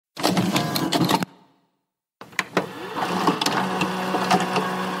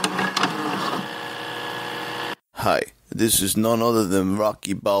This is none other than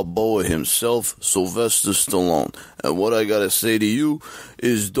Rocky Balboa himself, Sylvester Stallone. And what I gotta say to you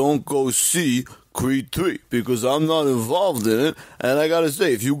is don't go see Creed 3, because I'm not involved in it. And I gotta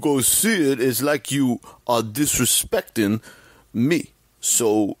say, if you go see it, it's like you are disrespecting me.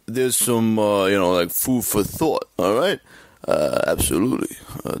 So there's some, like food for thought, alright? Absolutely.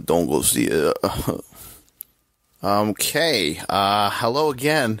 Don't go see it. Okay. Hello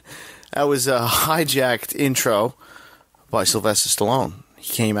again. That was a hijacked intro by Sylvester Stallone.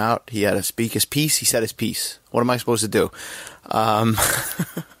 He came out, he had to speak his piece, he said his piece. What am I supposed to do?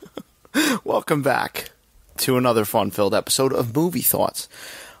 Welcome back to another fun-filled episode of Movie Thoughts.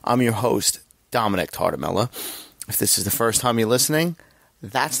 I'm your host, Dominic Tartamella. If this is the first time you're listening,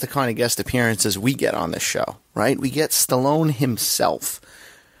 that's the kind of guest appearances we get on this show, right? We get Stallone himself,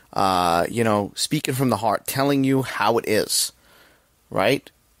 speaking from the heart, telling you how it is,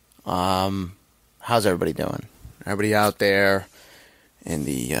 right? How's everybody doing? Everybody out there in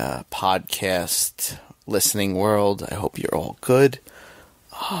the podcast listening world, I hope you're all good.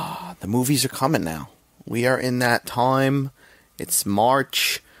 The movies are coming now. We are in that time. It's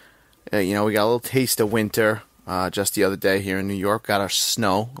March. We got a little taste of winter just the other day here in New York. Got our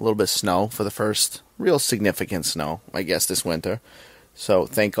snow, a little bit of snow for the first real significant snow, I guess, this winter. So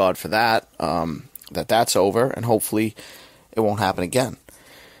thank God for that, that's over, and hopefully it won't happen again,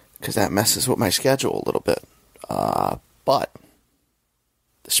 because that messes with my schedule a little bit. But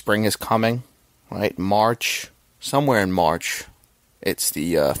the spring is coming, right? March, somewhere in March, it's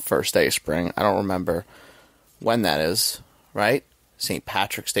the first day of spring. I don't remember when that is, right? St.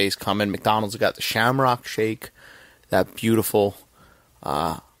 Patrick's Day is coming. McDonald's got the Shamrock Shake, that beautiful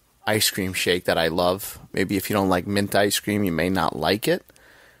ice cream shake that I love. Maybe if you don't like mint ice cream, you may not like it,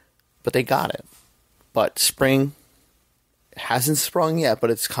 but they got it. But spring hasn't sprung yet, but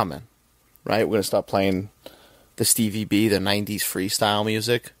it's coming, right? We're going to start playing the Stevie B, the 90s freestyle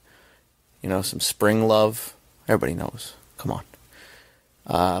music. Some spring love. Everybody knows. Come on.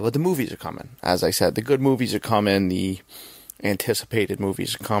 But the movies are coming. As I said, the good movies are coming. The anticipated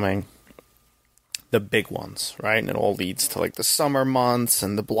movies are coming. The big ones, right? And it all leads to like the summer months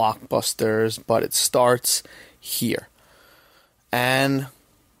and the blockbusters, but it starts here. And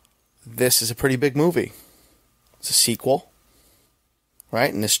this is a pretty big movie. It's a sequel,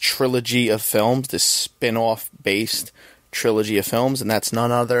 right? And this trilogy of films, this spin-off based trilogy of films, and that's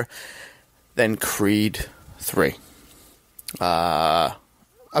none other than Creed 3.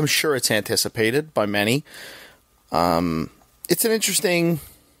 I'm sure it's anticipated by many. It's an interesting...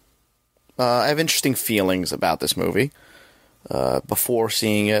 I have interesting feelings about this movie. Before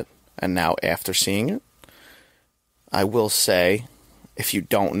seeing it, and now after seeing it. I will say, if you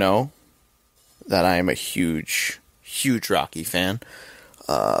don't know, that I am a huge, huge Rocky fan.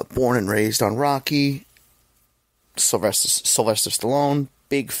 Born and raised on Rocky. Sylvester Stallone,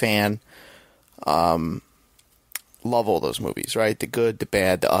 big fan. Love all those movies, right? The good, the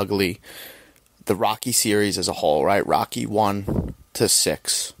bad, the ugly. The Rocky series as a whole, right? Rocky 1 to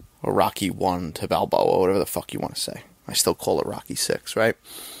 6. Or Rocky 1 to Balboa, whatever the fuck you want to say. I still call it Rocky 6, right?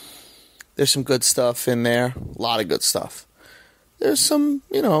 There's some good stuff in there. A lot of good stuff. There's some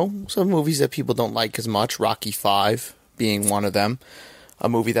movies that people don't like as much. Rocky 5 being one of them. A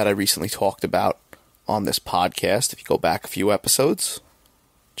movie that I recently talked about on this podcast. If you go back a few episodes,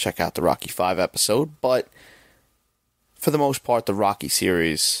 check out the Rocky 5 episode. But for the most part, the Rocky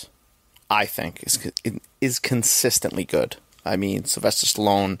series, I think, is consistently good. I mean, Sylvester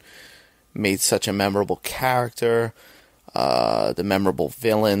Stallone made such a memorable character. The memorable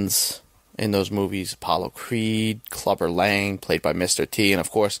villains in those movies, Apollo Creed, Clubber Lang, played by Mr. T, and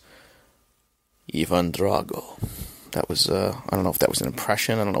of course, Ivan Drago. That was, I don't know if that was an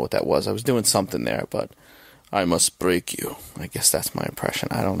impression. I don't know what that was. I was doing something there, but I must break you. I guess that's my impression.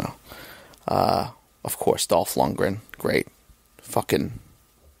 I don't know. Of course, Dolph Lundgren. Great. Fucking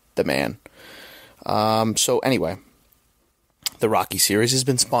the man. So anyway, the Rocky series has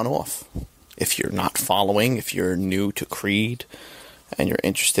been spun off. If you're not following, if you're new to Creed and you're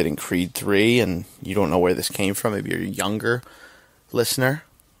interested in Creed 3 and you don't know where this came from, maybe you're a younger listener,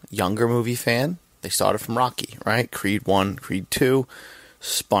 younger movie fan, they started from Rocky, right? Creed 1, Creed 2,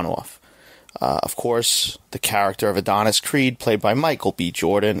 spun off. Of course, the character of Adonis Creed, played by Michael B.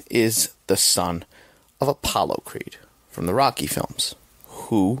 Jordan, is the son of Apollo Creed from the Rocky films,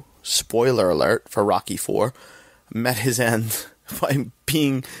 who, spoiler alert for Rocky 4, met his end by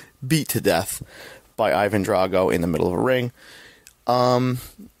being beat to death by Ivan Drago in the middle of a ring.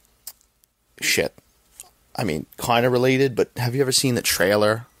 Shit. I mean, kind of related, but have you ever seen the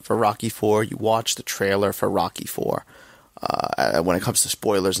trailer for Rocky 4? You watch the trailer for Rocky 4 when it comes to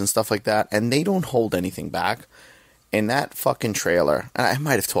spoilers and stuff like that, and they don't hold anything back. in that fucking trailer, and I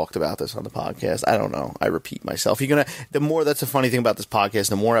might have talked about this on the podcast. I don't know. I repeat myself. That's the funny thing about this podcast.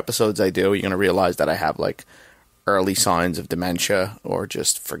 The more episodes I do, you're gonna realize that I have like early signs of dementia or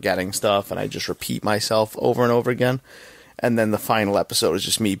just forgetting stuff, and I just repeat myself over and over again. And then the final episode is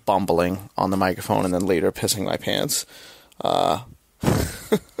just me bumbling on the microphone, and then later pissing my pants, and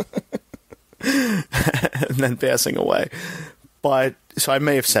then passing away. But so I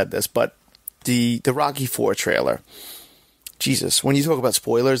may have said this, but the Rocky IV trailer, Jesus, when you talk about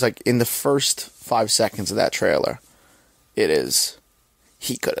spoilers, like in the first 5 seconds of that trailer, it is,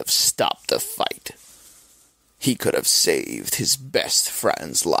 he could have stopped the fight. He could have saved his best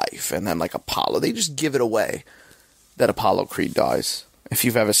friend's life. And then like Apollo, they just give it away that Apollo Creed dies. If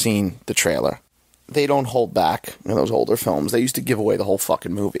you've ever seen the trailer, they don't hold back in those older films. They used to give away the whole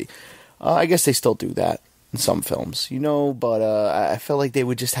fucking movie. I guess they still do that in some films, but I felt like they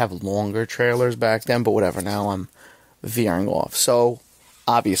would just have longer trailers back then, but whatever, now I'm veering off. So,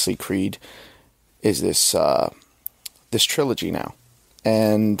 obviously, Creed is this trilogy now.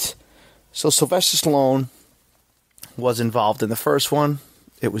 And so Sylvester Stallone was involved in the first one.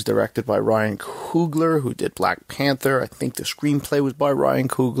 It was directed by Ryan Coogler, who did Black Panther. I think the screenplay was by Ryan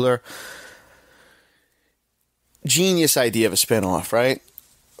Coogler. Genius idea of a spinoff, right?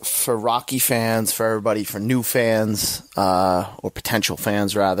 For Rocky fans, for everybody, for new fans, or potential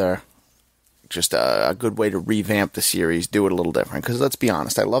fans, rather. Just a good way to revamp the series, do it a little different. Because let's be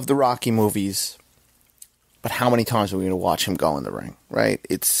honest, I love the Rocky movies, but how many times are we going to watch him go in the ring, right?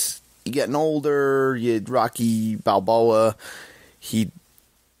 You're getting older, Rocky Balboa, he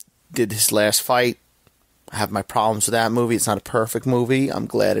did his last fight. I have my problems with that movie. It's not a perfect movie. I'm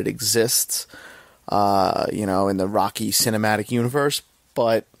glad it exists, in the Rocky cinematic universe.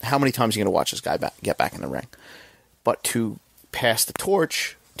 But how many times are you going to watch this guy get back in the ring? But to pass the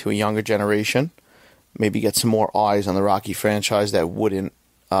torch to a younger generation, maybe get some more eyes on the Rocky franchise that wouldn't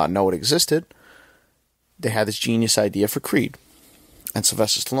know it existed, they had this genius idea for Creed. And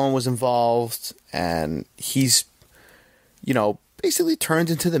Sylvester Stallone was involved, and he's, basically turned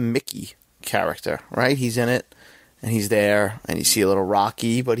into the Mickey character, right? He's in it, and he's there, and you see a little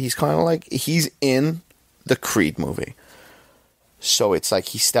Rocky, but he's kind of like, he's in the Creed movie. So it's like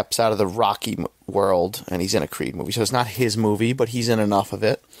he steps out of the Rocky world and he's in a Creed movie. So it's not his movie, but he's in enough of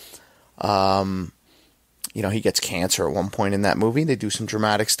it. He gets cancer at one point in that movie. They do some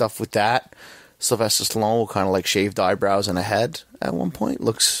dramatic stuff with that. Sylvester Stallone will kind of like shaved eyebrows and a head at one point.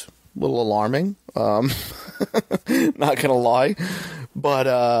 Looks a little alarming. Not gonna lie.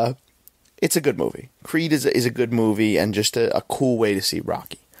 But it's a good movie. Creed is a good movie and just a cool way to see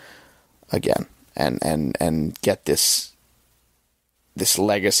Rocky again. And get this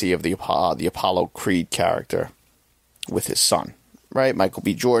legacy of the Apollo Creed character with his son, right? Michael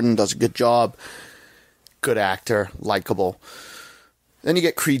B. Jordan does a good job. Good actor, likable. Then you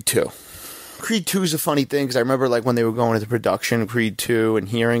get Creed 2. Creed 2 is a funny thing because I remember like when they were going into production, Creed 2, and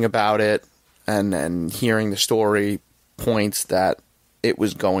hearing about it and hearing the story points that it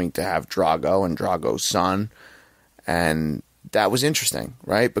was going to have Drago and Drago's son. And that was interesting,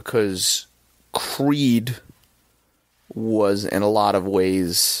 right? Because Creed was in a lot of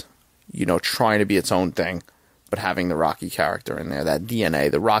ways, trying to be its own thing, but having the Rocky character in there, that DNA,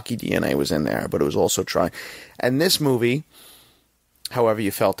 the Rocky DNA was in there, but it was also trying. And this movie, however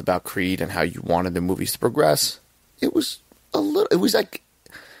you felt about Creed and how you wanted the movies to progress, it was a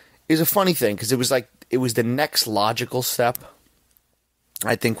funny thing because it was the next logical step.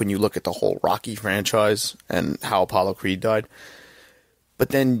 I think when you look at the whole Rocky franchise and how Apollo Creed died, but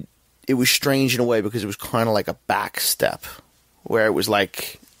then it was strange in a way because it was kind of like a back step where it was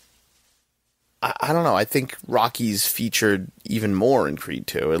like, I don't know, I think Rocky's featured even more in Creed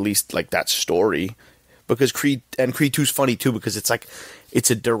 2, at least like that story, because Creed 2 is funny too because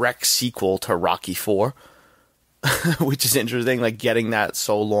it's a direct sequel to Rocky 4, which is interesting, like getting that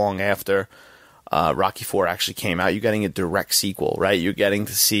so long after Rocky 4 actually came out. You're getting a direct sequel, right? You're getting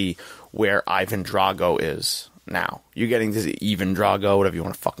to see where Ivan Drago is now. You're getting to see Ivan Drago, whatever you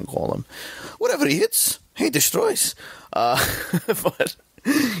want to fucking call him. Whatever he hits, he destroys. But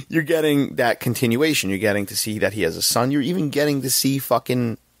you're getting that continuation. You're getting to see that he has a son. You're even getting to see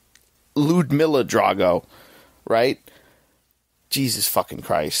fucking Ludmilla Drago, right? Jesus fucking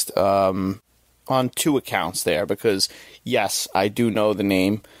Christ. On two accounts there, because yes, I do know the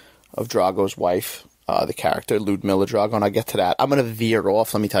name of Drago's wife, the character, Ludmilla Drago, and I'll get to that. I'm going to veer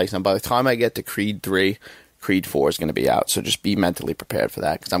off, let me tell you something. By the time I get to Creed 3, Creed 4 is going to be out, so just be mentally prepared for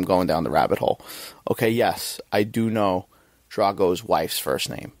that, because I'm going down the rabbit hole. Okay, yes, I do know Drago's wife's first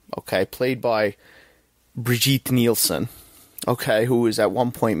name, okay, played by Brigitte Nielsen, okay, who is at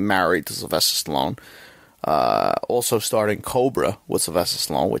one point married to Sylvester Stallone. Also starring Cobra with Sylvester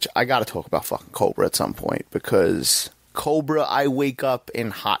Stallone, which I got to talk about fucking Cobra at some point, because Cobra, I wake up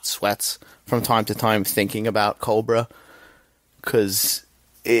in hot sweats from time to time thinking about Cobra, because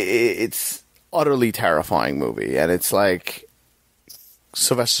it's utterly terrifying movie, and it's like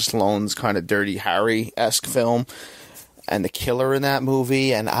Sylvester Stallone's kind of Dirty Harry-esque film, and the killer in that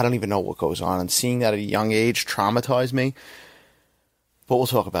movie, and I don't even know what goes on, and seeing that at a young age traumatized me. But we'll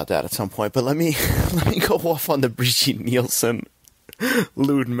talk about that at some point. But let me go off on the Brigitte Nielsen,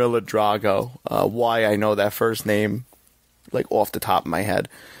 Ludmilla Drago, why I know that first name, like, off the top of my head.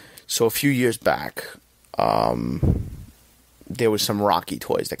 So a few years back, there was some Rocky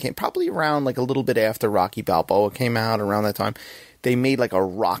toys that came, probably around, like, a little bit after Rocky Balboa came out, around that time. They made, like, a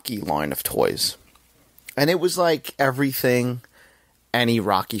Rocky line of toys. And it was, like, everything any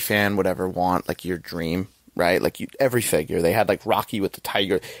Rocky fan would ever want, like, your dream. Right, like every figure. They had like Rocky with the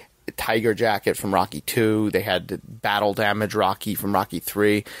tiger jacket from Rocky 2. They had the battle damage Rocky from Rocky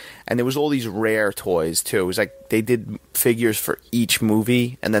 3, and there was all these rare toys too. It was like they did figures for each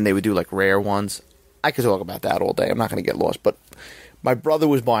movie, and then they would do like rare ones. I could talk about that all day. I'm not going to get lost, but my brother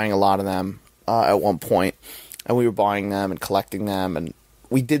was buying a lot of them at one point, and we were buying them and collecting them, and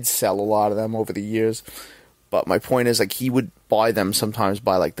we did sell a lot of them over the years. But my point is, like, he would buy them sometimes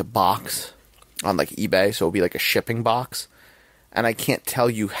by like the box on like eBay, so it would be like a shipping box, and I can't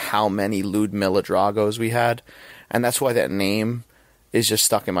tell you how many Ludmilla Dragos we had, and that's why that name is just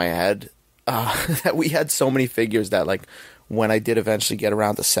stuck in my head. That we had so many figures that, like, when I did eventually get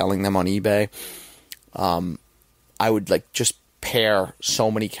around to selling them on eBay, I would like just pair so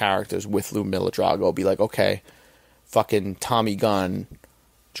many characters with Ludmilla Drago. Be like, okay, fucking Tommy Gunn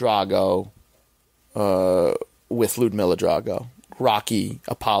Drago with Ludmilla Drago. Rocky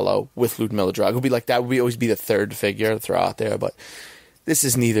Apollo with Ludmilla Drago. It would be like that would always be the third figure to throw out there, but this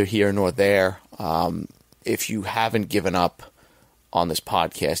is neither here nor there. If you haven't given up on this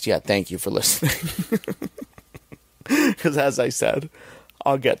podcast yet, thank you for listening. Because as I said,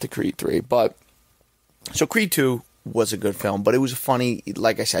 I'll get to Creed 3. But so Creed 2 was a good film, but it was funny,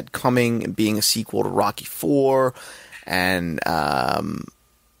 like I said, coming and being a sequel to Rocky 4, and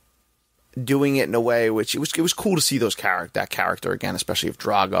doing it in a way which it was cool to see that character again, especially of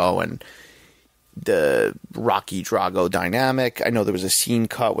Drago and the Rocky Drago dynamic. I know there was a scene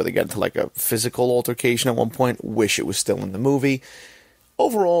cut where they got into like a physical altercation at one point. Wish it was still in the movie.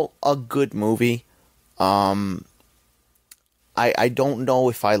 Overall, a good movie. I don't know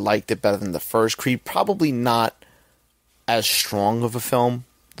if I liked it better than the first Creed. Probably not as strong of a film.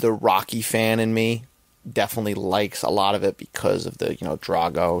 The Rocky fan in me definitely likes a lot of it because of the,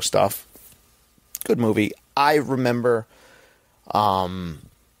 Drago stuff. Good movie. I remember also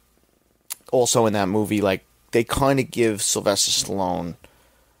in that movie, like, they kind of give Sylvester Stallone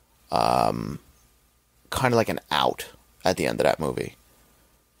kind of like an out at the end of that movie,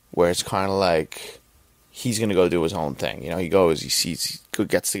 where it's kind of like he's going to go do his own thing. He goes, he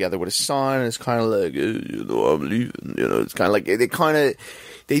gets together with his son, and it's kind of like, I'm leaving. It's kind of like,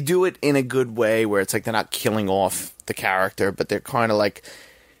 they do it in a good way where it's like they're not killing off the character, but they're kind of like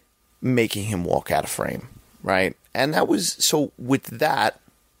making him walk out of frame, right? And that was, so with that,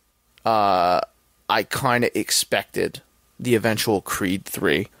 I kind of expected the eventual Creed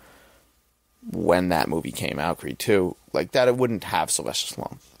 3, when that movie came out, Creed 2, like that it wouldn't have Sylvester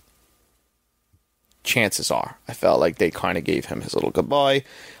Stallone. Chances are, I felt like they kind of gave him his little goodbye.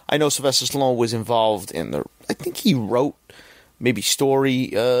 I know Sylvester Stallone was involved in I think he wrote maybe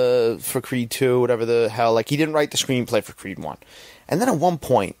story for Creed 2, whatever the hell. Like, he didn't write the screenplay for Creed 1. And then at one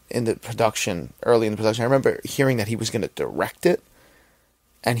point in the production, early in the production, I remember hearing that he was going to direct it,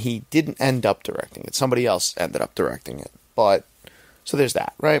 and he didn't end up directing it. Somebody else ended up directing it. But, so there's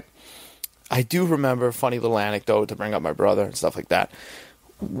that, right? I do remember a funny little anecdote to bring up my brother and stuff like that.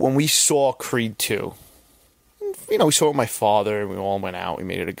 When we saw Creed 2, we saw it with my father, we all went out, we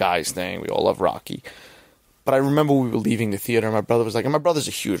made it a guy's thing, we all love Rocky. But I remember we were leaving the theater, and my brother was like, and my brother's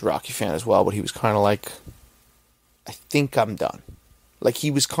a huge Rocky fan as well, but he was kind of like, I think I'm done. Like,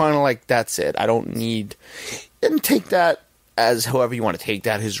 he was kind of like, that's it. I don't need... Didn't take that as however you want to take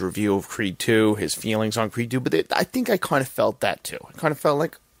that, his review of Creed 2, his feelings on Creed 2, but I think I kind of felt that too. I kind of felt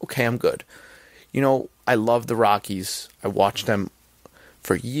like, okay, I'm good. I love the Rockies. I watched them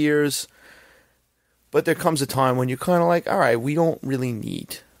for years. But there comes a time when you're kind of like, all right, we don't really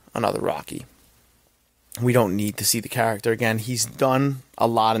need another Rocky. We don't need to see the character again. He's done a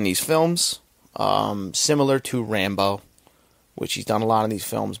lot in these films, similar to Rambo, which he's done a lot in these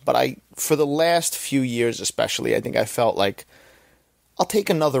films. But for the last few years especially, I think I felt like, I'll take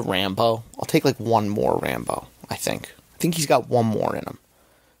another Rambo. I'll take like one more Rambo, I think. I think he's got one more in him.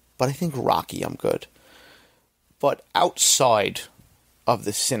 But I think Rocky, I'm good. But outside of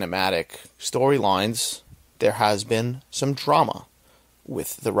the cinematic storylines, there has been some drama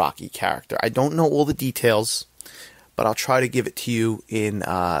with the Rocky character. I don't know all the details, but I'll try to give it to you in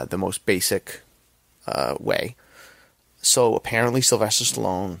the most basic way. So apparently Sylvester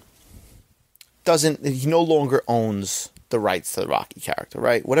Stallone he no longer owns the rights to the Rocky character,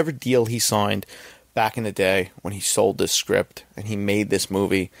 right? Whatever deal he signed back in the day when he sold this script and he made this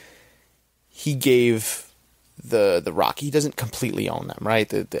movie, he gave the Rocky. He doesn't completely own them, right?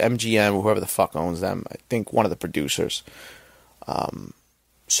 The MGM, whoever the fuck owns them, I think one of the producers.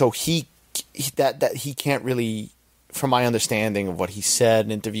 So he can't really, from my understanding of what he said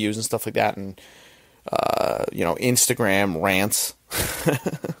in interviews and stuff like that, and Instagram rants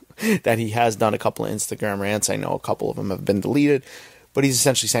that he has done a couple of Instagram rants. I know a couple of them have been deleted, but he's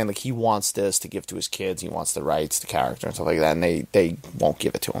essentially saying like he wants this to give to his kids. He wants the rights, the character, and stuff like that, and they won't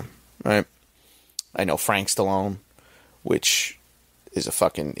give it to him, right? I know Frank Stallone, which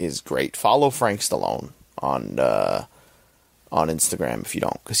is great. Follow Frank Stallone on Instagram if you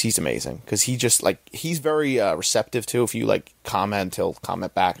don't, because he's amazing. Because he just he's very receptive too. If you comment, he'll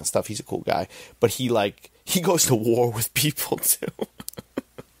comment back and stuff. He's a cool guy, but he goes to war with people too.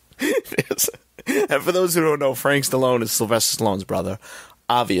 And for those who don't know, Frank Stallone is Sylvester Stallone's brother,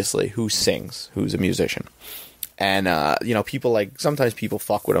 obviously, who sings, who's a musician. And people sometimes people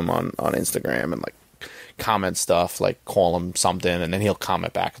fuck with him on Instagram and comment stuff, call him something, and then he'll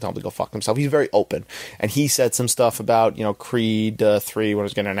comment back and tell him to go fuck himself. He's very open, and he said some stuff about Creed 3 when it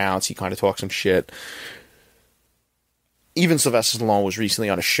was going to announce. He kind of talked some shit. Even Sylvester Stallone was recently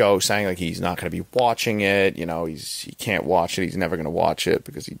on a show saying he's not going to be watching it. He can't watch it. He's never going to watch it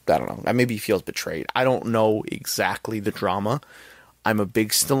because I don't know. Maybe he feels betrayed. I don't know exactly the drama. I'm a big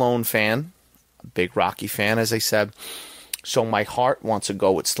Stallone fan, a big Rocky fan, as I said. So my heart wants to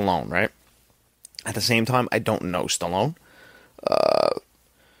go with Stallone, right? At the same time, I don't know Stallone.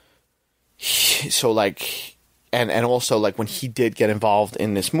 And also when he did get involved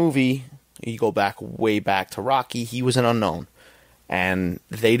in this movie, you go way back to Rocky, he was an unknown. And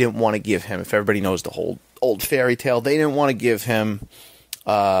they didn't want to give him, if everybody knows the whole old fairy tale, they didn't want to give him,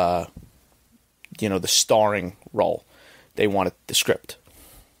 the starring role. They wanted the script.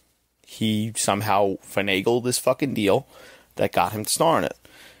 He somehow finagled this fucking deal that got him to star in it.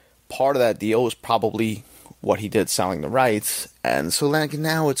 Part of that deal was probably what he did selling the rights. And so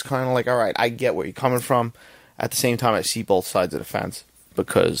now it's kind of all right, I get where you're coming from. At the same time, I see both sides of the fence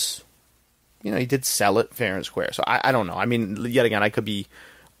because, he did sell it fair and square. So I don't know. I mean, yet again, I could be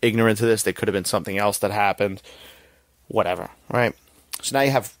ignorant to this. There could have been something else that happened. Whatever, right? So now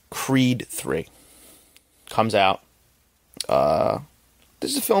you have Creed 3. Comes out.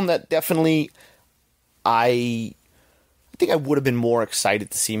 This is a film that definitely I think I would have been more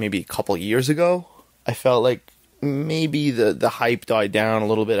excited to see maybe a couple years ago. I felt like maybe the hype died down a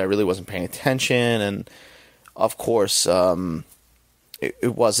little bit. I really wasn't paying attention. And, of course,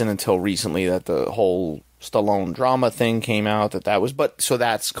 it wasn't until recently that the whole Stallone drama thing came out so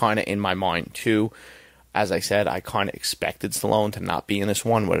that's kind of in my mind too. As I said, I kind of expected Stallone to not be in this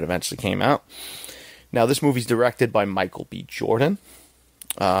one when it eventually came out. Now, this movie's directed by Michael B. Jordan.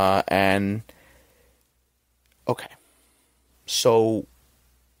 Okay. So,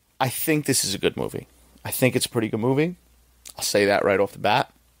 I think this is a good movie. I think it's a pretty good movie. I'll say that right off the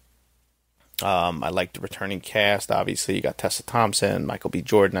bat. I like the returning cast. Obviously, you got Tessa Thompson, Michael B.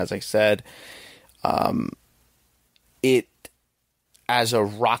 Jordan, as I said. As a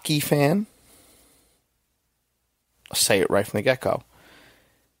Rocky fan, I'll say it right from the get-go.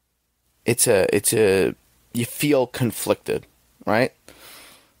 You feel conflicted, right?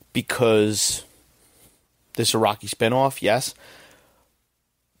 Because this is a Rocky spinoff, yes.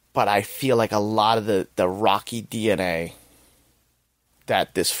 But I feel like a lot of the Rocky DNA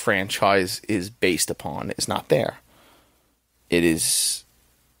that this franchise is based upon is not there. It is...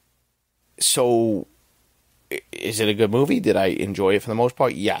 So, is it a good movie? Did I enjoy it for the most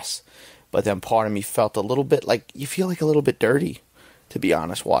part? Yes. But then part of me felt a little bit you feel a little bit dirty, to be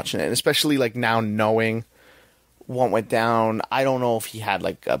honest, watching it. And especially now knowing what went down. I don't know if he had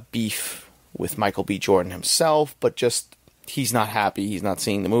a beef with Michael B. Jordan himself, but just he's not happy. He's not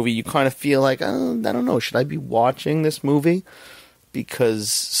seeing the movie. You kind of feel I don't know, should I be watching this movie? Because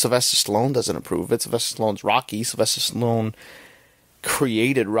Sylvester Stallone doesn't approve of it. Sylvester Stallone's Rocky. Sylvester Stallone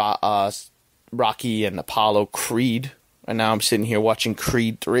created Rocky and Apollo Creed. And now I'm sitting here watching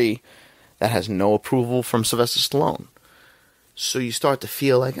Creed 3 that has no approval from Sylvester Stallone. So you start to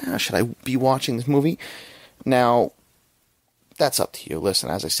feel should I be watching this movie? Now, that's up to you. Listen,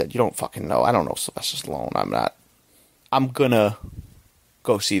 as I said, you don't fucking know. I don't know Sylvester Stallone. I'm gonna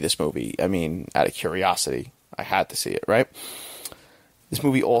go see this movie. I mean, out of curiosity. I had to see it, right? This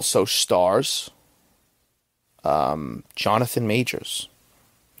movie also stars Jonathan Majors,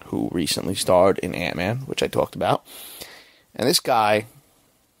 who recently starred in Ant-Man, which I talked about. And this guy,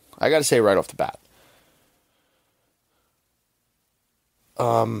 I got to say right off the bat,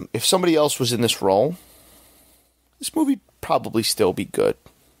 if somebody else was in this role, this movie would probably still be good.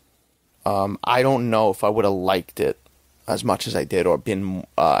 I don't know if I would have liked it as much as I did or been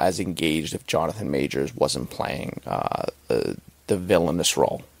as engaged if Jonathan Majors wasn't playing the villainous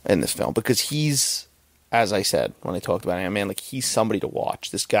role in this film. Because he's, as I said when I talked about Ant-Man, like, he's somebody to watch.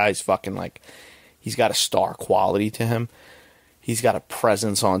 This guy's fucking, like, he's got a star quality to him. He's got a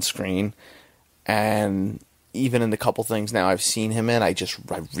presence on screen. And even in the couple things now I've seen him in, I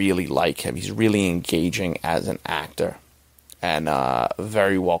really like him. He's really engaging as an actor. And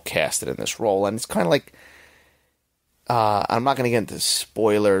very well casted in this role. And it's kind of like, I'm not going to get into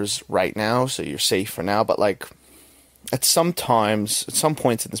spoilers right now, so you're safe for now. But, like, at some points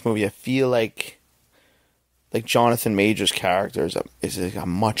in this movie, I feel like Jonathan Majors' character is a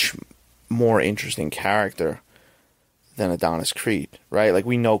much more interesting character than Adonis Creed, right? Like,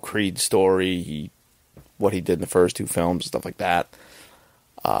 we know Creed's story, what he did in the first two films, stuff like that.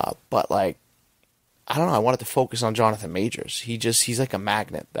 But, like, I don't know, I wanted to focus on Jonathan Majors. He's like a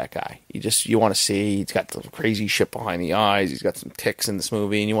magnet, that guy. You want to see, he's got the crazy shit behind the eyes, he's got some tics in this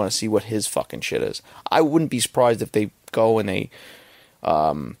movie, and you want to see what his fucking shit is. I wouldn't be surprised if they go and they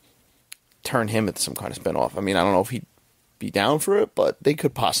turn him into some kind of spinoff. I mean, I don't know if he'd be down for it, but they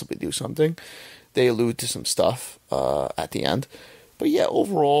could possibly do something. They allude to some stuff at the end. But yeah,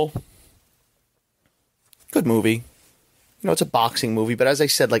 overall, good movie. You know, it's a boxing movie, but as I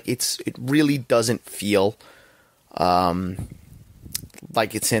said, like, it really doesn't feel like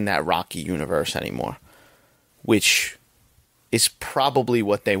it's in that Rocky universe anymore, which is probably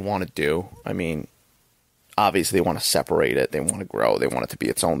what they want to do. I mean, obviously they want to separate it, they want to grow, they want it to be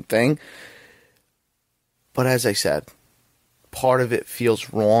its own thing. But as I said, part of it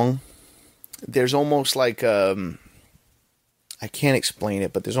feels wrong. There's almost like I can't explain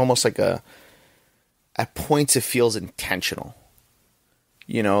it, but there's almost like at points it feels intentional.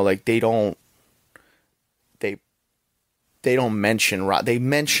 You know, like they don't mention they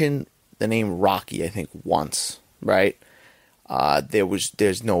mention the name Rocky, I think, once, right?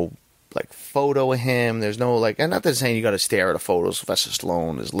 There's no, like, photo of him. There's no, like, and not that saying you got to stare at a photo of Sylvester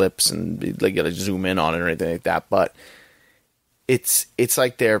Stallone, his lips, and like, got to zoom in on it or anything like that. But it's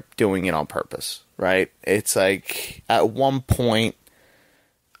like they're doing it on purpose, right? It's like at one point,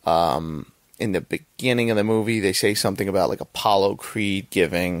 in the beginning of the movie, they say something about, like, Apollo Creed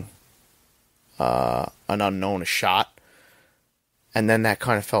giving an unknown a shot. And then that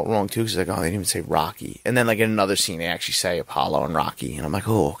kind of felt wrong, too, because, like, oh, they didn't even say Rocky. And then, like, in another scene, they actually say Apollo and Rocky. And I'm like,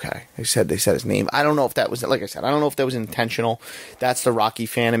 oh, okay. They said his name. I don't know if that was, like I said, I don't know if that was intentional. That's the Rocky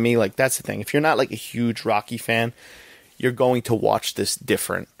fan in me. Like, that's the thing. If you're not, like, a huge Rocky fan, you're going to watch this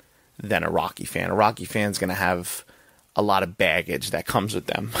different than a Rocky fan. A Rocky fan's going to have a lot of baggage that comes with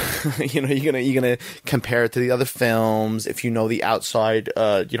them. You know, you're gonna compare it to the other films. If you know the outside,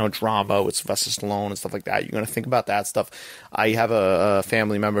 drama with Sylvester Stallone and stuff like that, you're gonna think about that stuff. I have a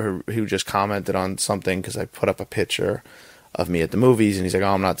family member who just commented on something because I put up a picture of me at the movies, and he's like,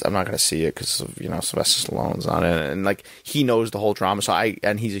 "Oh, I'm not gonna see it because Sylvester Stallone's on it," and like he knows the whole drama. So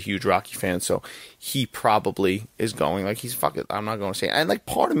and he's a huge Rocky fan, so he probably is going like, fuck it, I'm not going to see it. And like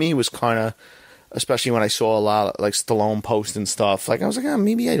part of me was kind of, especially when I saw a lot of, like, Stallone post and stuff, like, I was like,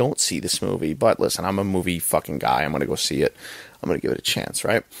 maybe I don't see this movie. But listen, I'm a movie fucking guy. I'm going to go see it. I'm going to give it a chance,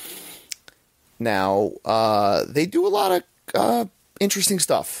 right? Now, they do a lot of interesting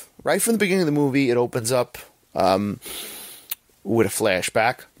stuff. Right from the beginning of the movie, it opens up with a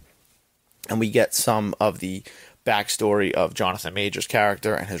flashback. And we get some of the backstory of Jonathan Majors'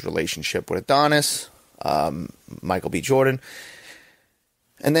 character and his relationship with Adonis, Michael B. Jordan.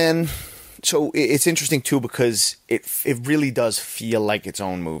 And then, so it's interesting, too, because it really does feel like its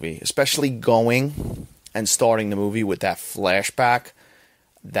own movie, especially going and starting the movie with that flashback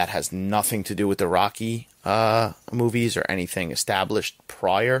that has nothing to do with the Rocky movies or anything established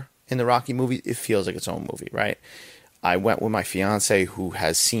prior in the Rocky movie. It feels like its own movie, right? I went with my fiance who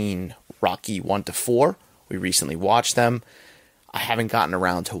has seen Rocky 1 to 4. We recently watched them. I haven't gotten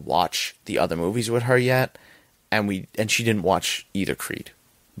around to watch the other movies with her yet, and she didn't watch either Creed.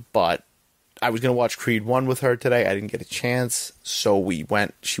 But I was going to watch Creed 1 with her today. I didn't get a chance, so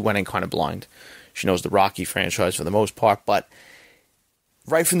she went in kind of blind. She knows the Rocky franchise for the most part, but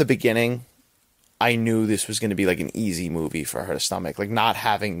right from the beginning, I knew this was going to be like an easy movie for her to stomach, like not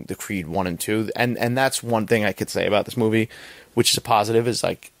having the Creed 1 and 2. And that's one thing I could say about this movie, which is a positive, is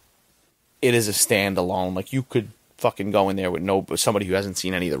like it is a standalone. Like, you could fucking go in there with somebody who hasn't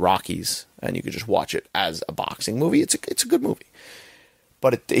seen any of the Rockies, and you could just watch it as a boxing movie. It's a good movie,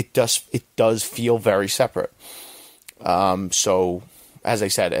 but it does feel very separate. So, as I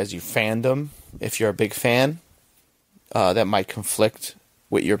said, as you fandom, if you're a big fan, that might conflict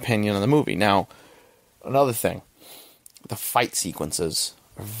with your opinion on the movie. Now, another thing, the fight sequences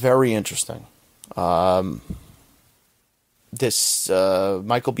are very interesting. Michael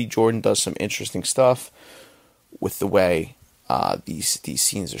B. Jordan does some interesting stuff with the way these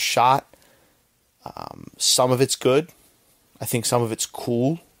scenes are shot. Some of it's good. I think some of it's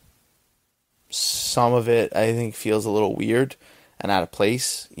cool. Some of it, I think, feels a little weird and out of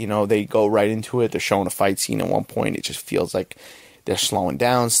place. You know, they go right into it. They're showing a fight scene at one point. It just feels like they're slowing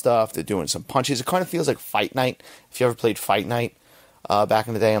down stuff. They're doing some punches. It kind of feels like Fight Night. If you ever played Fight Night back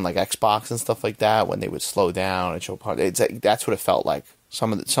in the day on like Xbox and stuff like that, when they would slow down and show punches, that's what it felt like.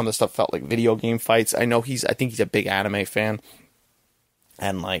 Some of the stuff felt like video game fights. I think he's a big anime fan,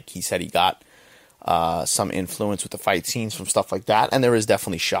 and like he said, he got some influence with the fight scenes from stuff like that. And there is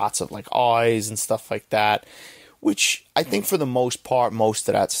definitely shots of like eyes and stuff like that, which I think for the most part, most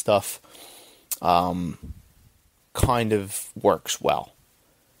of that stuff kind of works well.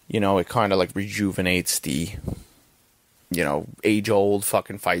 You know, it kind of like rejuvenates the, you know, age-old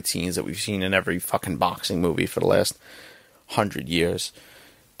fucking fight scenes that we've seen in every fucking boxing movie for the last 100 years.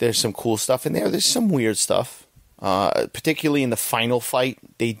 There's some cool stuff in there. There's some weird stuff. Particularly in the final fight,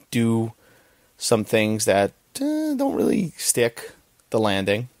 they do some things that don't really stick the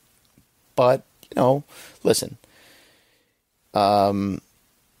landing. But, you know, listen. You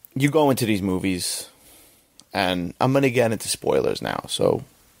go into these movies, and I'm going to get into spoilers now. So,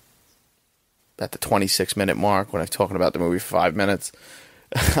 at the 26-minute mark, when I'm talking about the movie for 5 minutes,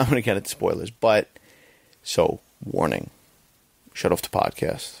 I'm going to get into spoilers. But, so, warning. Shut off the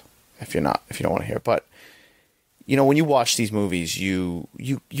podcast if you don't want to hear it. But, you know, when you watch these movies, you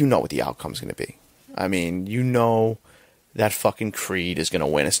know what the outcome's going to be. I mean, you know that fucking Creed is going to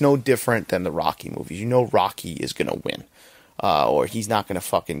win. It's no different than the Rocky movies. You know Rocky is going to win. Or he's not going to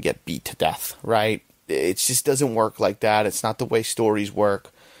fucking get beat to death, right? It just doesn't work like that. It's not the way stories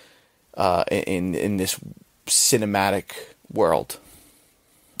work in this cinematic world.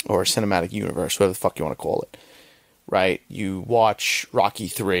 Or cinematic universe, whatever the fuck you want to call it. Right? You watch Rocky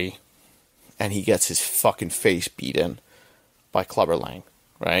 3, and he gets his fucking face beat in by Clubber Lang.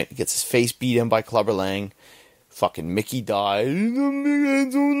 Right? He gets his face beat in by Clubber Lang. Fucking Mickey dies. He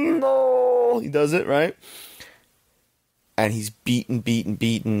does it, right? And he's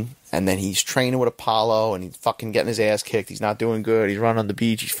beaten. And then he's training with Apollo, and he's fucking getting his ass kicked. He's not doing good. He's running on the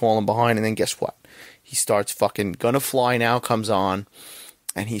beach. He's falling behind. And then guess what? He starts fucking Gonna Fly Now comes on,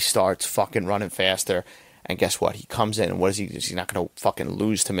 and he starts fucking running faster. And guess what? He comes in, and what is he? He's not going to fucking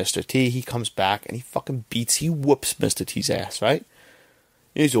lose to Mr. T. He comes back, and he whoops Mr. T's ass, right?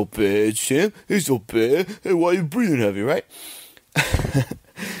 He's so bad, Sam. He's so bad. Hey, why are you breathing heavy, right?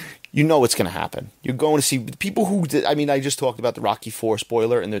 You know what's going to happen. You're going to see people who did. I mean, I just talked about the Rocky 4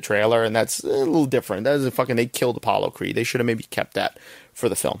 spoiler in the trailer, and that's a little different. That is they killed Apollo Creed. They should have maybe kept that for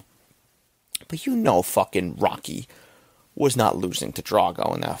the film. But you know fucking Rocky was not losing to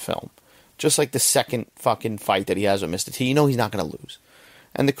Drago in that film. Just like the second fucking fight that he has with Mr. T, you know he's not going to lose.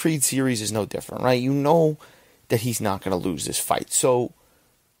 And the Creed series is no different, right? You know that he's not going to lose this fight. So,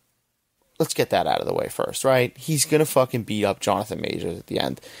 let's get that out of the way first, right? He's going to fucking beat up Jonathan Majors at the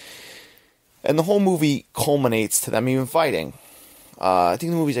end. And the whole movie culminates to them even fighting. I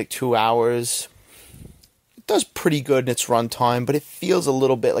think the movie's like 2 hours. It does pretty good in its runtime, but it feels a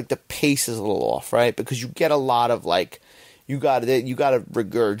little bit like the pace is a little off, right? Because you get a lot of like, you got to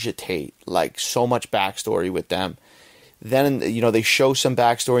regurgitate like so much backstory with them. Then, you know, they show some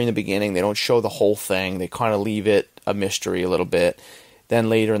backstory in the beginning. They don't show the whole thing. They kind of leave it a mystery a little bit. Then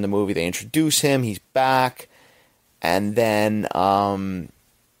later in the movie, they introduce him. He's back. And then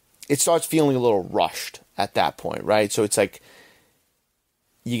it starts feeling a little rushed at that point, right? So it's like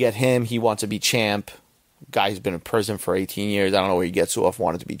you get him. He wants to be champ. Guy's been in prison for 18 years. I don't know where he gets off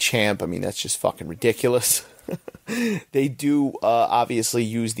wanting to be champ. I mean, that's just fucking ridiculous. They do obviously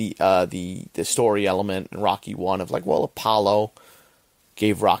use the story element in Rocky 1 of like, well, Apollo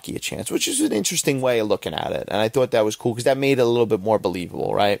gave Rocky a chance, which is an interesting way of looking at it. And I thought that was cool because that made it a little bit more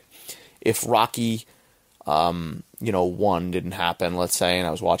believable, right? If Rocky, 1 didn't happen, let's say, and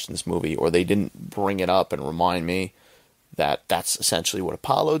I was watching this movie, or they didn't bring it up and remind me that that's essentially what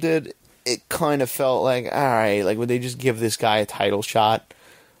Apollo did, it kind of felt like, all right, like would they just give this guy a title shot?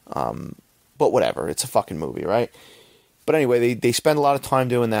 But whatever, it's a fucking movie, right? But anyway, they spend a lot of time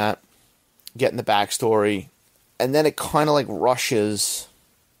doing that, getting the backstory, and then it kind of like rushes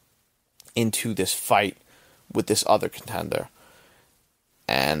into this fight with this other contender.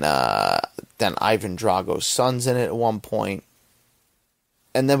 And then Ivan Drago's son's in it at one point.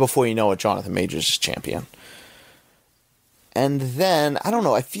 And then before you know it, Jonathan Majors is champion. And then, I don't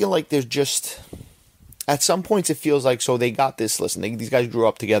know, I feel like there's just... At some points it feels like, so they got this, listen, these guys grew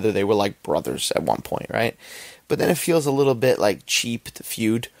up together, they were like brothers at one point, right? But then it feels a little bit like cheap to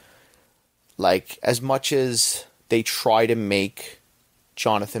feud. Like, as much as they try to make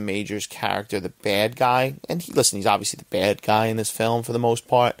Jonathan Majors' character the bad guy, and he's obviously the bad guy in this film for the most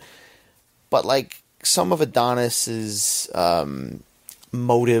part, but like, some of Adonis's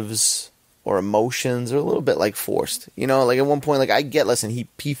motives or emotions are a little bit like forced. You know, like at one point, like I get, listen,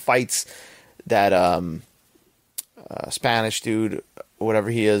 he fights that Spanish dude, or whatever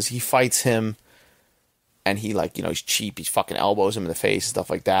he is, he fights him, and he, like, you know, he's cheap, he fucking elbows him in the face and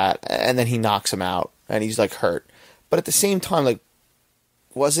stuff like that, and then he knocks him out, and he's like hurt. But at the same time, like,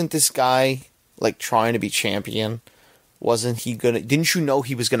 wasn't this guy like trying to be champion? Didn't you know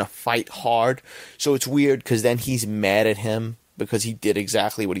he was gonna fight hard? So it's weird, because then he's mad at him because he did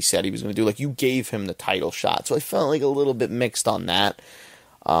exactly what he said he was gonna do. Like, you gave him the title shot, so I felt like a little bit mixed on that.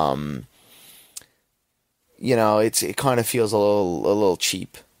 You know, it kind of feels a little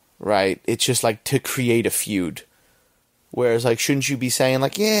cheap, right? It's just like to create a feud. Whereas, like, shouldn't you be saying,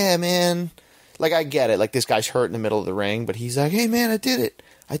 like, yeah, man, like, I get it, like, this guy's hurt in the middle of the ring, but he's like, hey, man, I did it.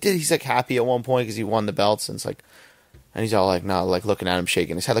 He's like happy at one point because he won the belts, and it's like, and he's all like, no, like, looking at him,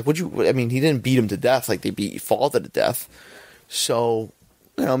 shaking his head, like, he didn't beat him to death, like, they beat Falter to death. So,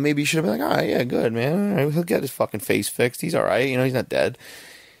 you know, maybe you should have been like, all right, yeah, good, man, all right, he'll get his fucking face fixed, he's all right, you know, he's not dead.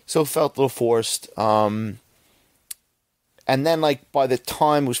 So it felt a little forced. And then, like, by the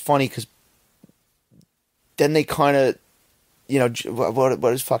time, it was funny, because then they kind of, you know,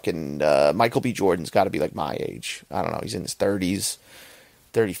 what is fucking, Michael B. Jordan's got to be, like, my age. I don't know, he's in his 30s,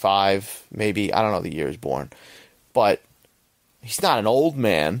 35, maybe. I don't know the year he's born. But he's not an old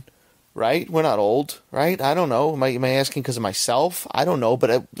man, right? We're not old, right? I don't know. Am I asking because of myself? I don't know.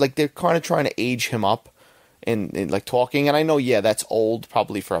 But, like, they're kind of trying to age him up in, like, talking. And I know, yeah, that's old,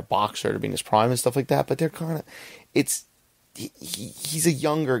 probably for a boxer to be in his prime and stuff like that. But they're kind of, he's a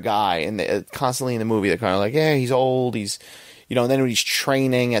younger guy, and constantly in the movie they're kind of like, yeah, he's old, he's, you know, and then when he's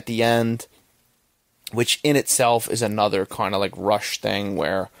training at the end, which in itself is another kind of like rush thing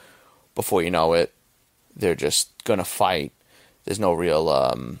where before you know it, they're just gonna fight. There's no real,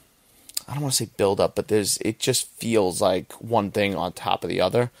 I don't want to say build up, but it just feels like one thing on top of the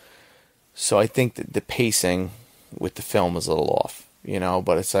other. So I think that the pacing with the film is a little off, you know,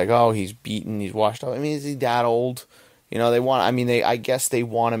 but it's like, oh, he's beaten, he's washed up. I mean, is he that old? You know, I guess they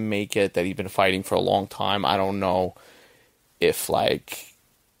want to make it that he's been fighting for a long time. I don't know if, like,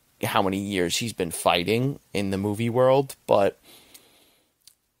 how many years he's been fighting in the movie world, but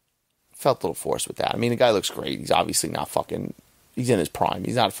felt a little forced with that. I mean, the guy looks great. He's obviously not fucking, he's in his prime.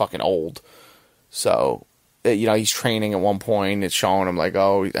 He's not fucking old. So, you know, he's training at one point. It's showing him, like,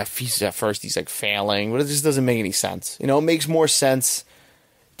 oh, at first he's, like, failing. But it just doesn't make any sense. You know, it makes more sense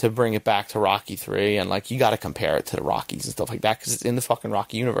to bring it back to Rocky 3, and, like, you got to compare it to the Rockies and stuff like that, because it's in the fucking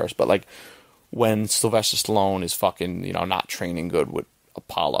Rocky universe. But, like, when Sylvester Stallone is fucking, you know, not training good with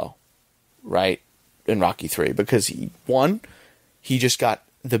Apollo, right, in Rocky 3, because he just got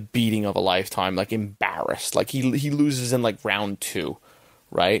the beating of a lifetime, like, embarrassed. Like, he loses in, like, round 2,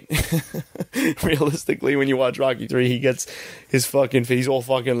 right? Realistically, when you watch Rocky 3, he gets his fucking face all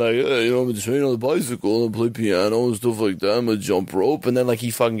fucking like, hey, you know, I'm gonna train on the bicycle and play piano and stuff like that, I'm gonna jump rope, and then, like,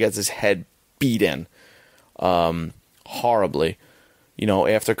 he fucking gets his head beat in horribly, you know,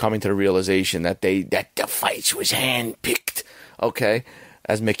 after coming to the realization that the fight was handpicked, okay,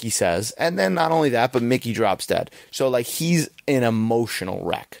 as Mickey says. And then not only that, but Mickey drops dead. So, like, he's an emotional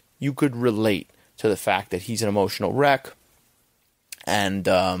wreck. You could relate to the fact that he's an emotional wreck. And,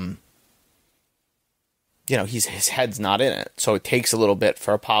 you know, his head's not in it. So it takes a little bit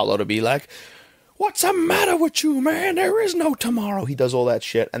for Apollo to be like, what's the matter with you, man? There is no tomorrow. He does all that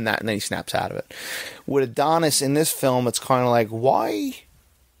shit, and then he snaps out of it. With Adonis in this film, it's kind of like, why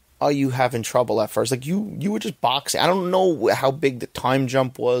are you having trouble at first? Like, you were just boxing. I don't know how big the time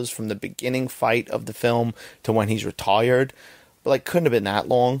jump was from the beginning fight of the film to when he's retired, but, like, couldn't have been that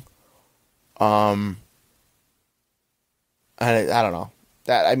long. I don't know.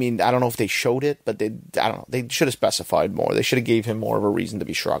 I don't know if they showed it, but I don't know. They should have specified more. They should have gave him more of a reason to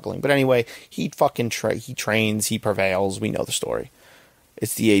be struggling. But anyway, he fucking he trains, he prevails. We know the story.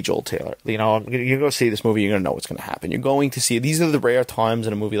 It's the age-old tale. You know, you're going to see this movie, you're going to know what's going to happen. You're going to see, these are the rare times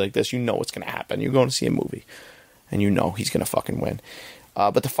in a movie like this, you know what's going to happen. You're going to see a movie, and you know he's going to fucking win.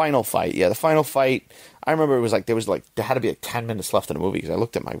 But the final fight, I remember it was like, there had to be like 10 minutes left in the movie, because I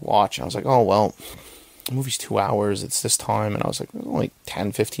looked at my watch and I was like, oh, well, the movie's 2 hours, it's this time. And I was like, there's only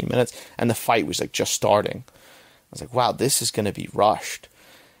 10, 15 minutes. And the fight was like just starting. I was like, wow, this is going to be rushed.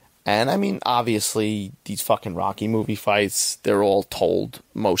 And I mean, obviously, these fucking Rocky movie fights, they're all told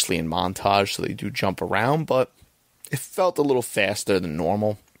mostly in montage, so they do jump around, but it felt a little faster than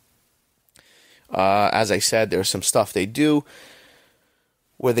normal. As I said, there's some stuff they do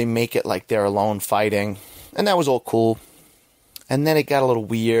where they make it like they're alone fighting, and that was all cool. And then it got a little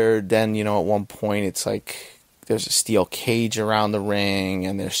weird. Then, at one point, it's like there's a steel cage around the ring,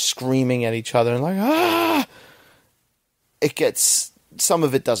 and they're screaming at each other, and like, ah! Some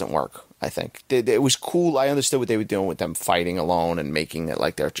of it doesn't work, I think. It was cool. I understood what they were doing with them fighting alone and making it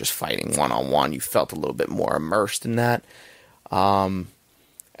like they're just fighting one-on-one. You felt a little bit more immersed in that. And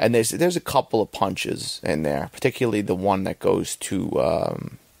there's a couple of punches in there, particularly the one that goes to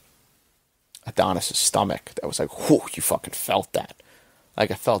Adonis' stomach. That was like, whew, you fucking felt that.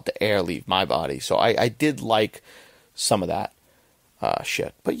 Like, I felt the air leave my body. So I did like some of that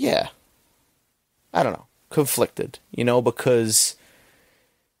shit. But yeah, I don't know. Conflicted, because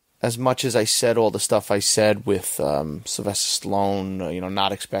as much as I said all the stuff I said with Sylvester Stallone,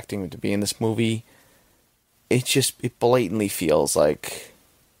 not expecting him to be in this movie, it blatantly feels like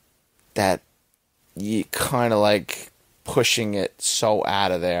that you kind of like pushing it so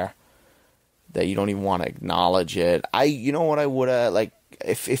out of there that you don't even want to acknowledge it. You know what I would have, like,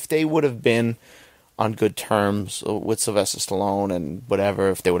 if they would have been on good terms with Sylvester Stallone and whatever,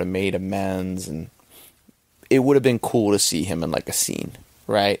 if they would have made amends, and it would have been cool to see him in like a scene,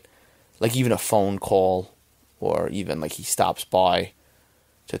 right? Like even a phone call, or even like he stops by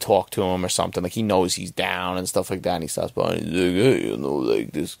to talk to him or something. Like he knows he's down and stuff like that, and he stops by and he's like, hey,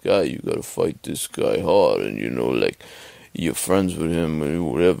 like this guy, you gotta fight this guy hard, and like you're friends with him or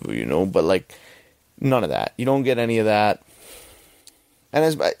whatever, but like none of that. You don't get any of that. And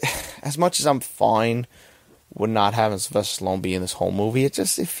as much as I'm fine with not having Sylvester Stallone be in this whole movie, it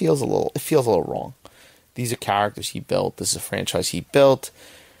feels a little wrong. These are characters he built. This is a franchise he built.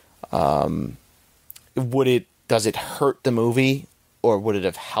 Does it hurt the movie, or would it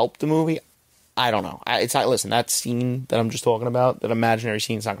have helped the movie? I don't know. It's not. Listen, that scene that I'm just talking about, that imaginary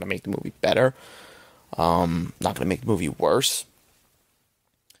scene, is not going to make the movie better. Not going to make the movie worse.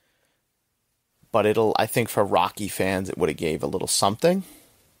 But I think for Rocky fans, it would have gave a little something.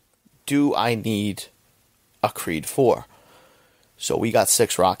 Do I need a Creed 4? So we got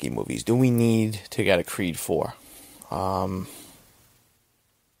 6 Rocky movies. Do we need to get a Creed 4?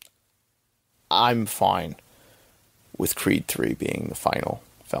 I'm fine with Creed 3 being the final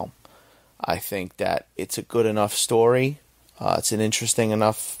film. I think that it's a good enough story. It's an interesting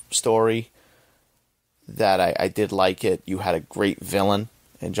enough story that I did like it. You had a great villain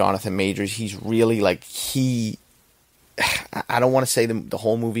in Jonathan Majors. He's really like, I don't want to say the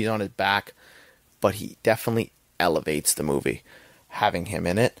whole movie's on his back, but he definitely elevates the movie, having him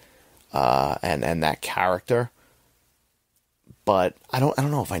in it, and that character. But I don't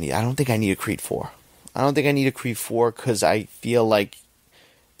think I need a Creed 4. I don't think I need a Creed 4 because I feel like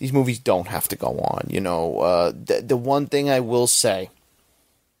these movies don't have to go on. The one thing I will say,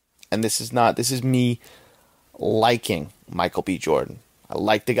 and this is me liking Michael B. Jordan. I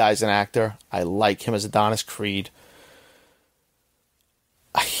like the guy as an actor. I like him as Adonis Creed.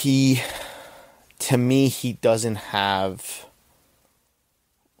 To me, he doesn't have...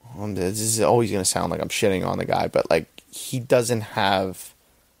 This is always going to sound like I'm shitting on the guy, but like, he doesn't have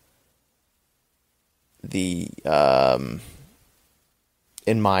the,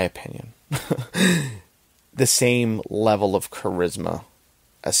 in my opinion, the same level of charisma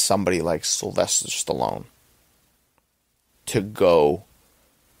as somebody like Sylvester Stallone to go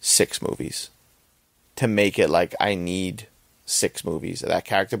 6 movies, to make it like I need 6 movies of that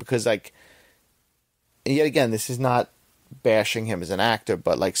character, because like, and yet again, this is not bashing him as an actor,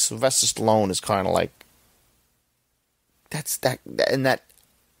 but like Sylvester Stallone is kind of like, and that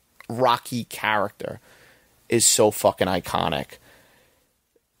Rocky character is so fucking iconic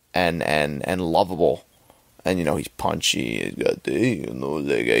and lovable, and he's punchy. He's got the,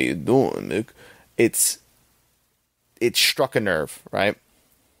 like, how you doing, Mick? It struck a nerve, right?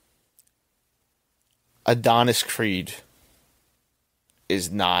 Adonis Creed is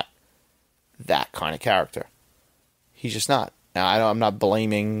not that kind of character. He's just not. Now, I'm not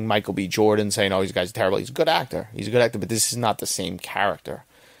blaming Michael B. Jordan, saying, oh, these guys are terrible. He's a good actor. But this is not the same character.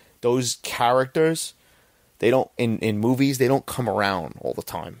 Those characters, they don't, in movies, they don't come around all the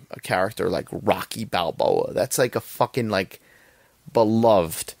time. A character like Rocky Balboa, that's like a fucking, like,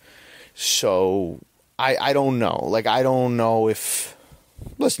 beloved. So, I don't know. Like, I don't know if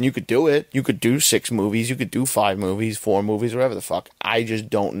Listen, you could do it. You could do 6 movies. You could do 5 movies, 4 movies, whatever the fuck. I just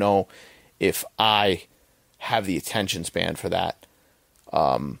don't know if I have the attention span for that.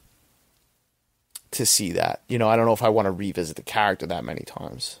 To see that. I don't know if I want to revisit the character that many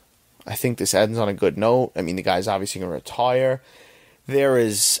times. I think this ends on a good note. I mean, the guy's obviously going to retire. There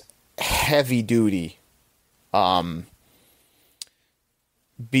is heavy duty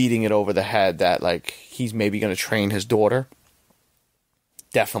beating it over the head that, like, he's maybe going to train his daughter.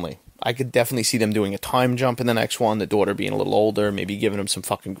 Definitely. I could definitely see them doing a time jump in the next one, the daughter being a little older, maybe giving him some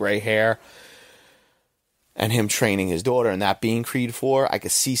fucking gray hair, and him training his daughter, and that being Creed 4. I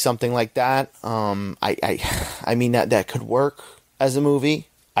could see something like that. I mean, that could work as a movie.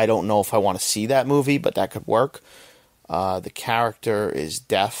 I don't know if I want to see that movie, but that could work. The character is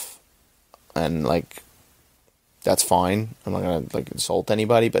deaf, and, like, that's fine. I'm not going to, like, insult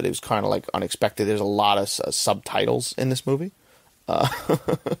anybody, but it was kind of, like, unexpected. There's a lot of subtitles in this movie.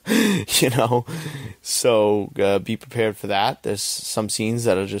 So be prepared for that. There's some scenes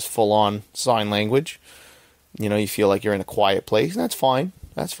that are just full-on sign language. You feel like you're in a quiet place, and that's fine.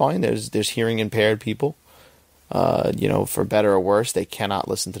 That's fine. There's hearing impaired people. For better or worse, they cannot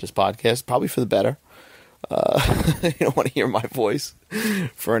listen to this podcast. Probably for the better. You don't want to hear my voice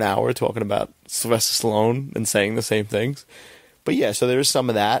for an hour talking about Sylvester Stallone and saying the same things. But yeah, so there's some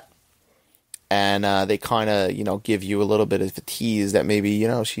of that. And they kind of, give you a little bit of a tease that maybe,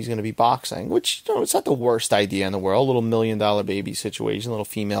 she's going to be boxing, which, it's not the worst idea in the world. A little $1 million baby situation, a little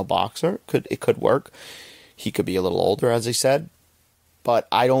female boxer. It could work. He could be a little older, as I said. But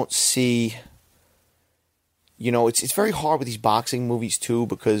I don't see, it's very hard with these boxing movies, too,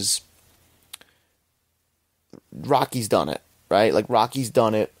 because Rocky's done it, right? Like, Rocky's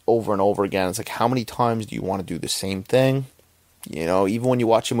done it over and over again. It's like, how many times do you want to do the same thing? Even when you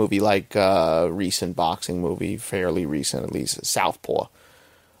watch a movie like a recent boxing movie, fairly recent at least, Southpaw,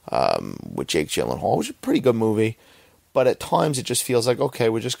 with Jake Gyllenhaal, which is a pretty good movie. But at times it just feels like, okay,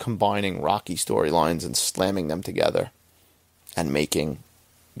 we're just combining Rocky storylines and slamming them together and making,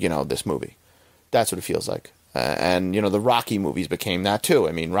 this movie. That's what it feels like. And the Rocky movies became that too.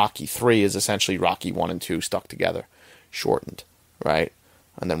 I mean, Rocky 3 is essentially Rocky 1 and 2 stuck together, shortened, right?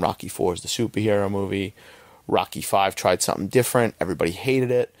 And then Rocky 4 is the superhero movie. Rocky 5 tried something different. Everybody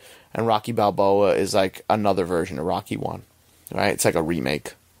hated it. And Rocky Balboa is like another version of Rocky 1, right? It's like a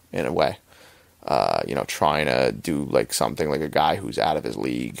remake in a way. Trying to do like something like a guy who's out of his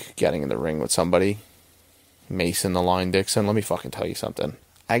league getting in the ring with somebody. Mason the Line Dixon. Let me fucking tell you something.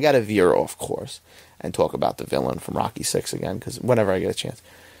 I got to veer off course and talk about the villain from Rocky 6 again, because whenever I get a chance.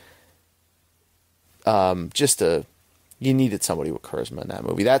 You needed somebody with charisma in that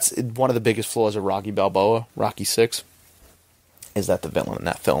movie. That's one of the biggest flaws of Rocky Balboa, Rocky 6, is that the villain in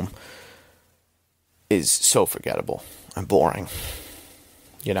that film is so forgettable and boring.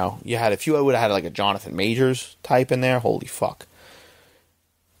 If you would have had like a Jonathan Majors type in there, holy fuck.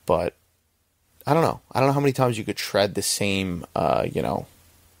 But I don't know. I don't know how many times you could tread the same,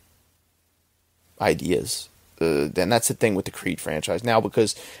 ideas. And that's the thing with the Creed franchise now,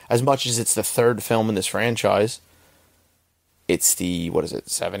 because as much as it's the 3rd film in this franchise, it's the,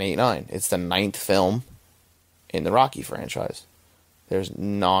 7, 8, 9. It's the 9th film in the Rocky franchise. There's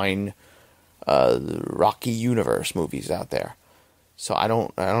 9 Rocky Universe movies out there. So I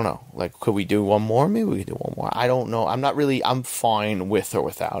don't know. Like, could we do one more? Maybe we could do one more. I don't know. I'm fine with or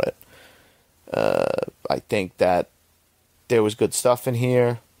without it. I think that there was good stuff in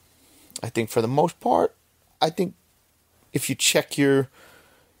here. I think for the most part, if you check your,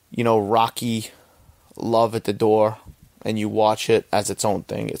 Rocky love at the door and you watch it as its own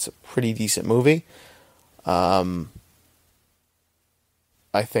thing, it's a pretty decent movie. I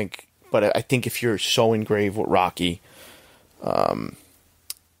think if you're so engraved with Rocky,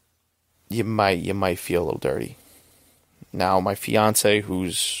 you might feel a little dirty. Now, my fiance,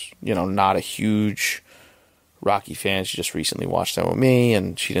 who's, not a huge Rocky fan, she just recently watched them with me,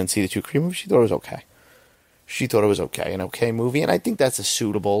 and she didn't see the 2 Creed movies. She thought it was okay. An okay movie, and I think that's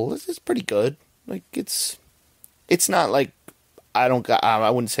it's pretty good. Like, it's not like, I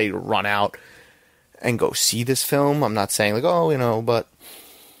wouldn't say to run out and go see this film. I'm not saying like, but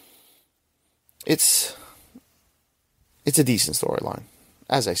it's a decent storyline.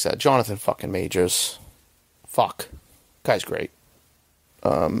 As I said, Jonathan fucking Majors, guy's great.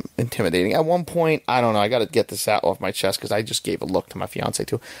 Intimidating. At one point, I don't know, I gotta get this out off my chest because I just gave a look to my fiance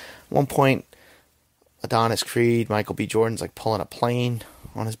too. At one point, Adonis Creed, Michael B. Jordan's like pulling a plane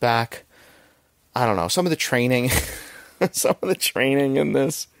on his back. I don't know. Some of the training in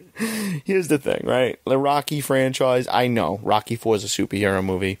this. Here's the thing, right? The Rocky franchise, I know Rocky 4 is a superhero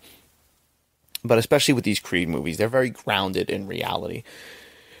movie. But especially with these Creed movies, they're very grounded in reality.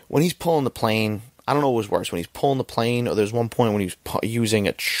 When he's pulling the plane, I don't know what was worse, when he's pulling the plane, or there's one point when he was using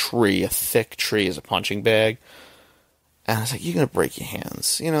a thick tree as a punching bag. And I was like, you're going to break your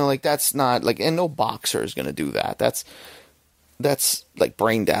hands. You know, like, that's not, like, and no boxer is going to do that. That's like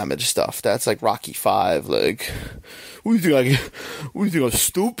brain damage stuff. That's like Rocky 5. Like, what do you think I'm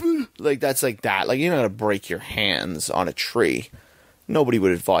stupid? Like, that's like that. Like, you're not going to break your hands on a tree. Nobody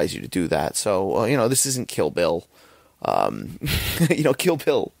would advise you to do that. So, this isn't Kill Bill. Kill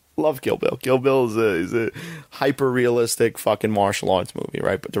Bill. Love Kill Bill. Kill Bill is a hyper-realistic fucking martial arts movie,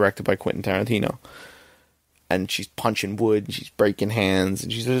 right? But directed by Quentin Tarantino. And she's punching wood, and she's breaking hands,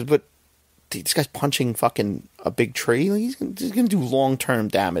 and but this guy's punching fucking a big tree. Like, he's gonna do long-term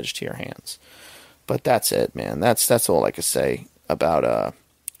damage to your hands. But that's it, man. That's all I can say about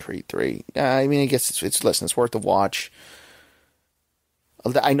Creed 3. I mean, I guess it's worth a watch.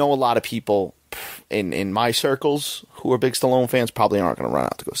 I know a lot of people in my circles who are big Stallone fans probably aren't going to run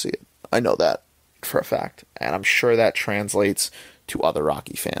out to go see it. I know that for a fact. And I'm sure that translates to other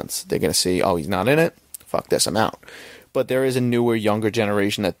Rocky fans. They're going to see, oh, he's not in it? Fuck this, I'm out. But there is a newer, younger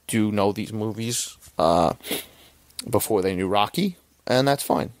generation that do know these movies before they knew Rocky, and that's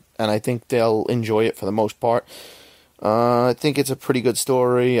fine. And I think they'll enjoy it for the most part. I think it's a pretty good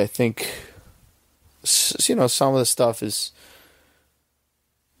story. I think, some of the stuff is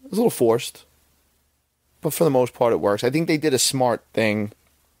a little forced, but for the most part, it works. I think they did a smart thing,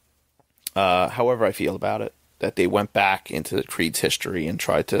 however I feel about it, that they went back into Creed's history and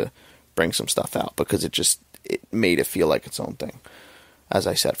tried to bring some stuff out, because it made it feel like its own thing. As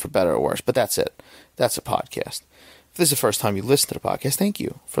I said, for better or worse. But that's it. That's a podcast. If this is the first time you listen to the podcast, thank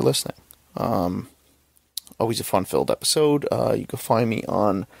you for listening. Always a fun-filled episode. You can find me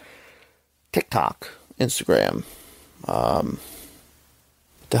on TikTok, Instagram, what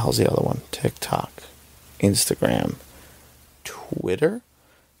the hell's the other one? TikTok, Instagram, Twitter,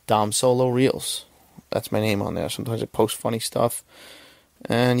 Dom Solo Reels. That's my name on there. Sometimes I post funny stuff.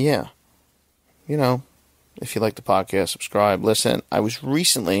 And yeah, if you like the podcast, subscribe, listen. I was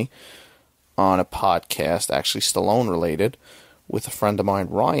recently on a podcast, actually Stallone related, with a friend of mine,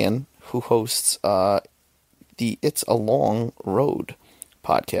 Ryan, who hosts the It's a Long Road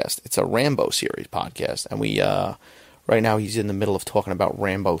podcast. It's a Rambo series podcast. And we, right now he's in the middle of talking about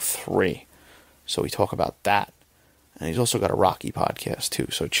Rambo 3. So we talk about that. And he's also got a Rocky podcast too.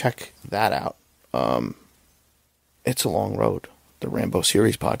 So check that out. It's a Long Road, the Rambo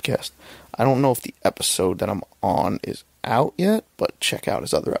series podcast. I don't know if the episode that I'm on is out yet, but check out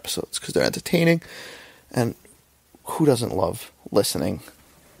his other episodes because they're entertaining. And who doesn't love listening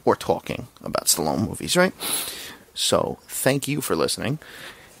or talking about Stallone movies, right? So thank you for listening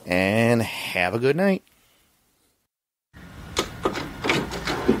and have a good night.